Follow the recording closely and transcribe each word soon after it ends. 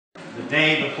the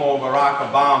day before Barack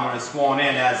Obama is sworn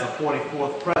in as the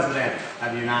 44th President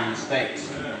of the United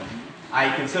States.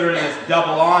 I consider it a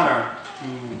double honor to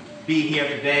be here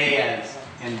today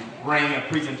and bring a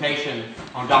presentation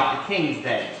on Dr. King's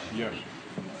Day. Yes.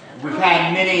 We've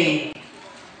had many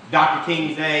Dr.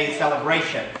 King's Day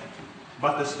celebrations,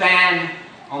 but to stand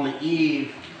on the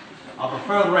eve of a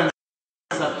furtherance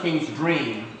of King's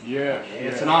dream,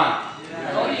 it's an honor.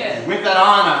 Oh, yes. With that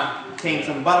honor came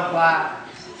some butterflies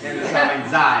and some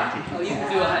anxiety. Oh, you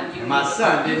can do it. And my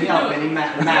son didn't help any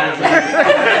matters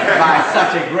by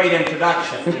such a great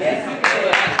introduction.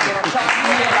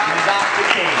 Dr.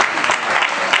 King.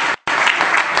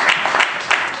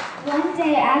 One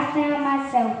day I found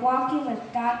myself walking with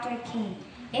Dr. King.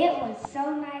 It was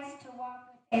so nice to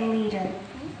walk with a leader.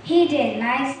 He did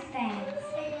nice things.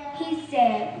 He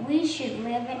said we should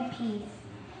live in peace.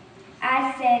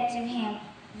 I said to him,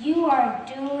 "You are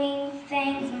doing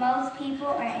things most people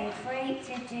are afraid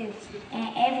to do,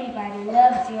 and everybody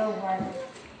loves your work.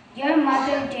 Your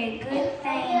mother did good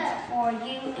things for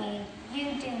you, and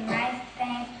you do nice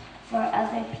things for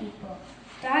other people."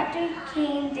 Dr.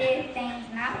 King did things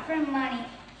not for money,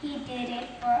 he did it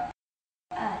for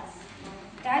us.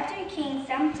 Dr. King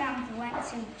sometimes went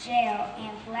to jail,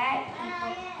 and black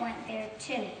people went there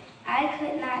too. I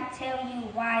cannot tell you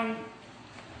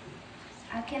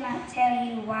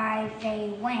why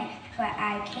they went, but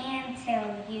I can tell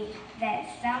you that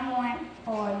some went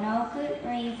for no good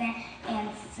reason and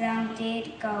some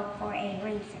did go for a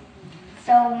reason.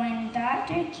 So when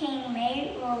Dr. King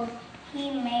made rules,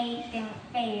 he made them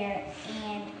fair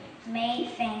and made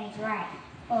things right.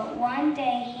 But one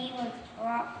day he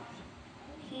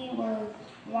was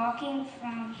walking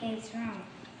from his room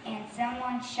and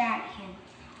someone shot him.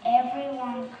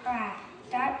 Everyone cried.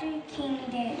 Dr. King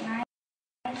did nice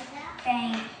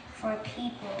things for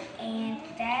people, and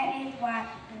that is why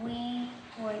we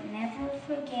would never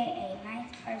forget a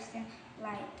nice person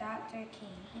like Dr.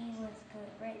 King. He was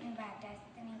good, written by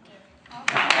Destiny Gibb.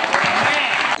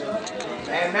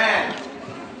 Amen.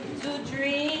 To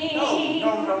dream.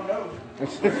 No.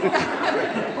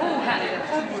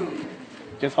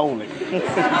 Just hold it. Amen.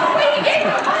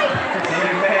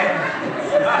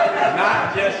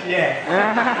 Not just yet.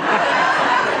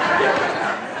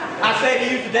 I say to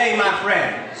you today, my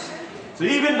friends, so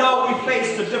even though we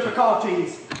face the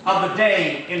difficulties of the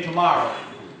day and tomorrow,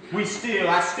 I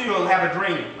still have a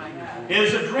dream. It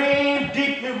is a dream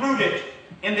deeply rooted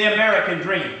in the American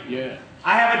dream. Yeah.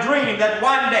 I have a dream that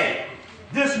one day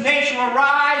this nation will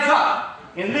rise up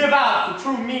and live out the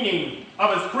true meaning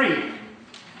of its creed.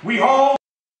 We hold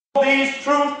these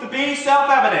truths to be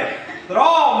self-evident, that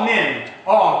all men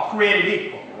are created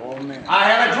equal. I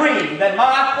have a dream that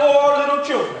my 4 little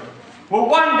children will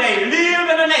one day live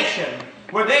in a nation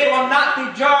where they will not be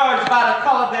judged by the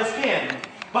color of their skin,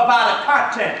 but by the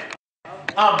content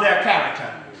of their character.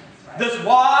 This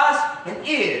was and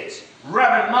is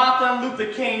Reverend Martin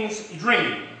Luther King's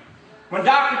dream. When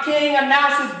Dr. King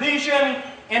announced his vision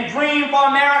and dream for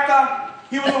America,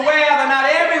 he was aware that not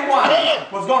everyone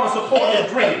was going to support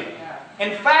his dream.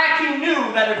 In fact, he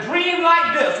knew that a dream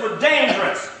like this was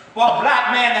dangerous for a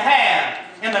black man to have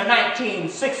in the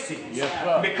 1960s. Yes,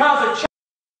 because it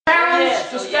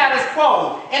challenged the status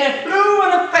quo and it flew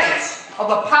in the face of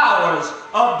the powers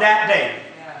of that day.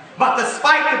 But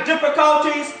despite the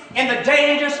difficulties and the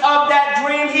dangers of that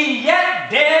dream, he yet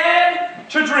dared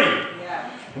to dream.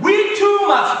 We too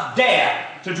must dare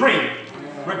to dream,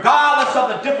 regardless of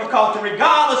the difficulty,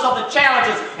 regardless of the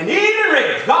challenges, and even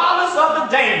regardless of the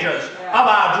dangers of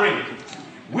our dreams.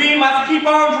 We must keep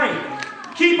on dreaming,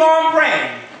 keep on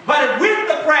praying, but with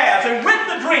the prayers and with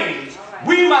the dreams,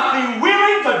 we must be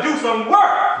willing to do some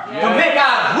work to make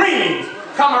our dreams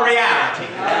come a reality.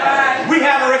 We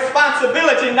have a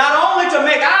responsibility not only to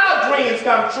make our dreams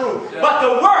come true, but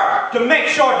to work to make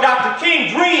sure Dr.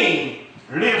 King's dream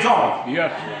lives on.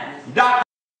 Yes. Dr.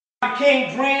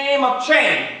 King dreamed of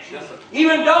change.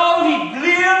 Even though he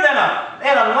lived in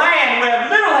a land where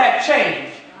little had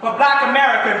changed for black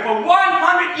Americans for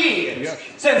 100 years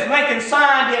since Lincoln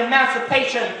signed the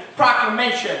Emancipation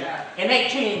Proclamation in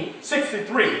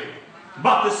 1863.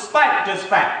 But despite this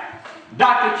fact,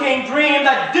 Dr. King dreamed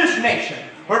that this nation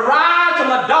would rise from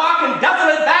the dark and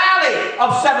desolate valley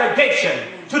of segregation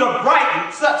to the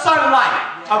bright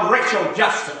sunlight of racial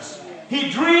justice.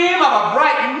 He dreamed of a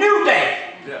bright new day.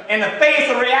 In the face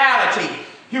of reality,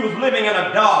 he was living in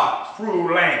a dark,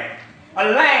 cruel land. A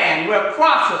land where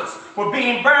crosses were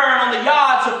being burned on the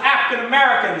yards of African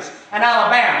Americans in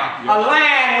Alabama. A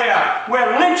land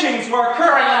where lynchings were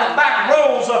occurring on the back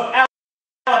roads of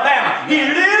Alabama. He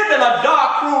lived in a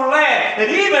dark, cruel land that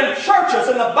even church churches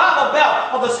in the Bible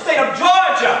Belt of the state of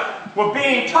Georgia were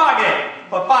being targeted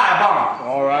for firebombs.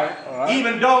 All right, all right.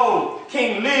 Even though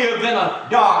King lived in a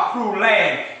dark, cruel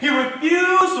land, he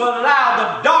refused to allow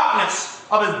the darkness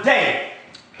of his day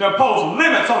to impose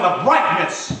limits on the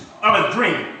brightness of his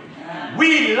dream.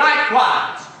 We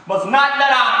likewise must not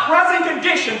let our present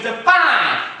conditions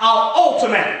define our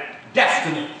ultimate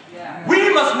destiny.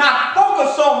 We must not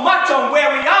focus so much on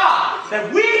where we are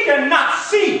that we cannot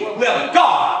see where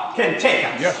God can take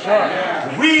us. Yes,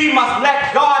 sir. We must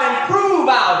let God improve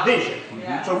our vision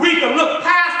so we can look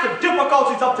past the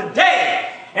difficulties of today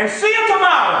and see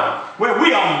tomorrow where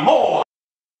we are more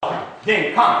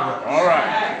than conquerors. All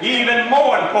right. Even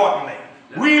more importantly,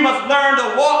 we must learn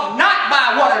to walk not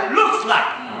by what it looks like,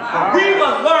 but we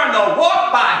must learn to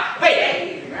walk by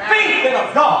faith. Faith in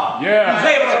a God who's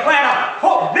able to plant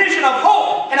a vision of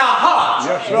hope in our hearts.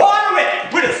 Yes, water it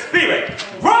with His Spirit.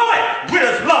 Grow it with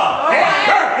His love. And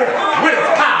birth it with His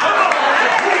power.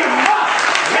 We must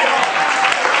live on.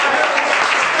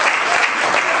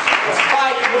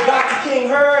 Despite what Dr. King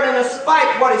heard and despite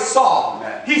what he saw,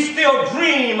 he still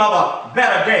dreamed of a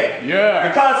better day. Yeah.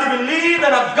 Because he believed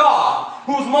in a God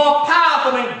who's more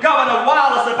powerful than Governor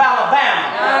Wallace of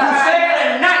Alabama, who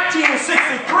said in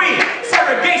 1963,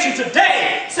 segregation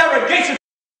today, segregation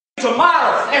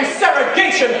tomorrow, and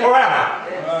segregation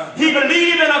forever. He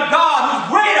believed in a God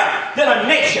who's greater than a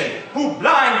nation, who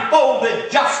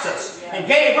blindfolded justice and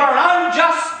gave her an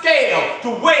unjust scale to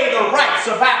weigh the rights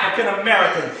of African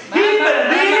Americans. He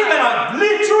believed in a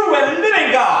true and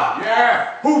living God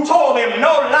who told him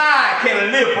no lie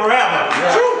can live forever.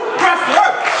 Truth pressed the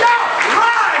earth shall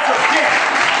rise again.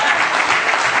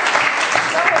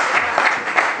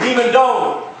 Even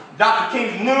though Dr.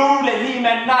 King knew that he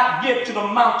may not get to the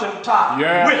mountaintop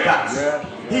with us,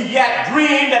 he yet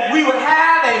dreamed that we would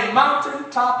have a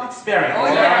mountaintop experience.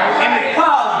 And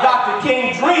because Dr.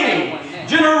 King dreamed,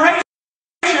 generations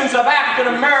of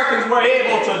African Americans were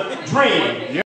able to dream.